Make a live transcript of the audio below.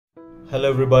Hello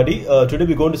everybody, today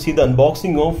we're going to see the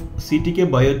unboxing of CTK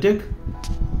Biotech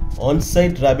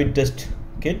OnSite Rabbit Test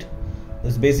Kit.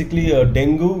 It's basically a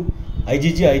dengue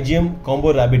IgG IgM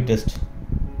combo rabbit test.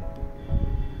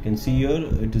 You can see here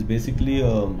it is basically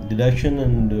detection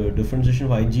and differentiation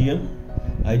of IgM,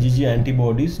 IgG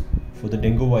antibodies for the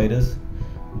dengue virus,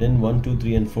 then 1, 2,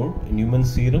 3 and 4 in human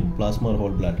serum, plasma or whole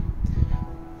blood.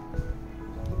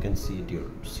 You can see it here,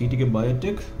 CTK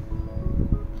Biotech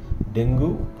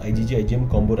dengue IgG IgM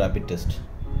combo rapid test.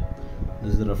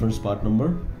 This is the reference part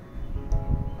number.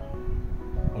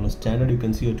 On a standard you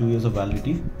can see 2 years of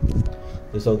validity.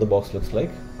 This is how the box looks like.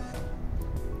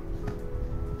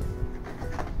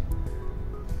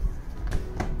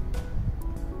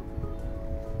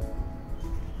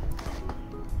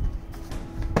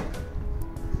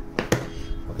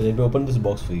 Okay, let me open this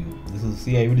box for you. This is a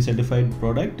CIVD certified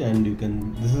product, and you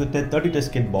can, this is a 30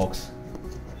 test kit box.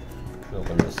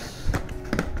 Open this.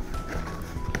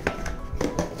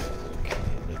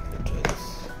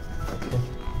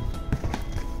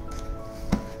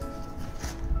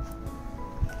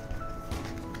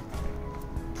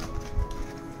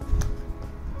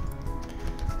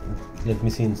 Let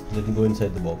me go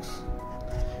inside the box.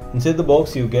 Inside the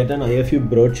box you get an IFU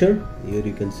brochure. Here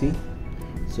you can see.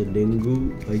 So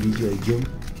dengue IgG IgM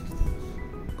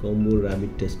combo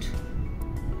rabbit test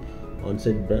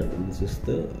OnSite brand, and this is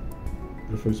the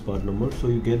reference part number. So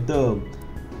you get the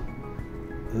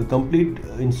complete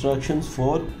instructions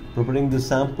for preparing the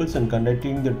samples and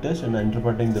conducting the test and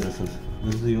interpreting the results.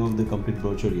 This is the complete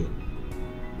brochure here.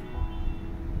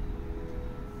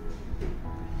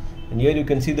 And here you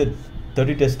can see the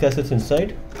 30 test cassettes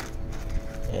inside,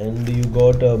 and you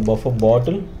got a buffer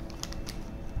bottle.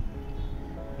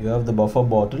 You have the buffer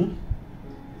bottle,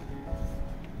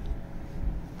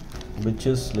 which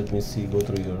is, let me see, go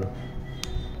through here.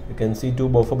 You can see 2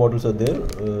 buffer bottles are there.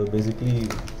 Basically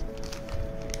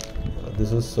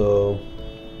this is 5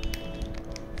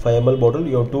 ml bottle.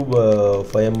 You have 2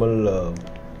 5 ml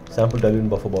sample diluent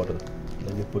buffer bottle.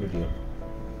 Let me put it here.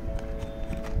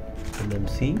 And then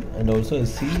see, and also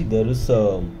see there is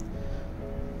a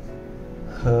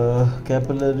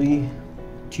capillary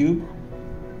tube.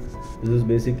 This is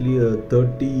basically a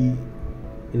 30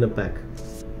 in a pack.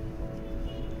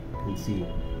 You can see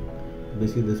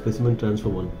basically the specimen transfer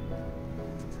one.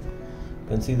 You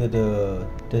can see that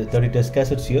 30 test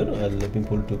cassettes here. Let me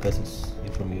pull 2 cassettes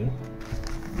from here.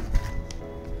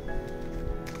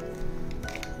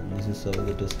 And this is how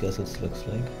the test cassettes looks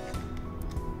like.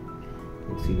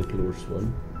 You can see the closed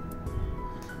one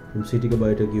from CTK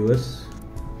Biotech US.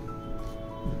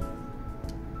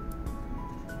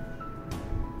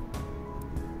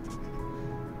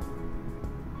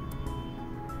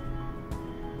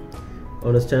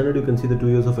 On a standard you can see the 2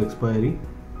 years of expiry.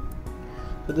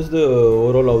 So this is the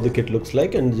overall how the kit looks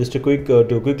like. And just a quick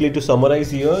quickly to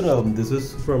summarize here, this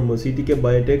is from CTK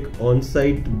Biotech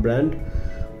OnSite brand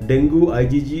dengue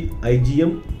IgG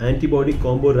IgM antibody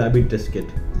combo rabbit test kit.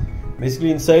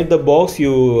 Basically inside the box,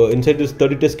 inside this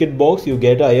 30 test kit box, you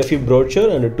get a IFU brochure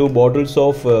and 2 bottles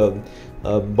of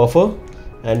buffer,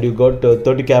 and you got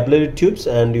 30 capillary tubes,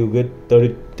 and you get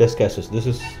 30 test cassettes. This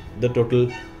is the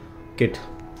total kit.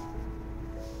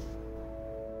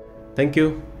 Thank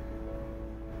you.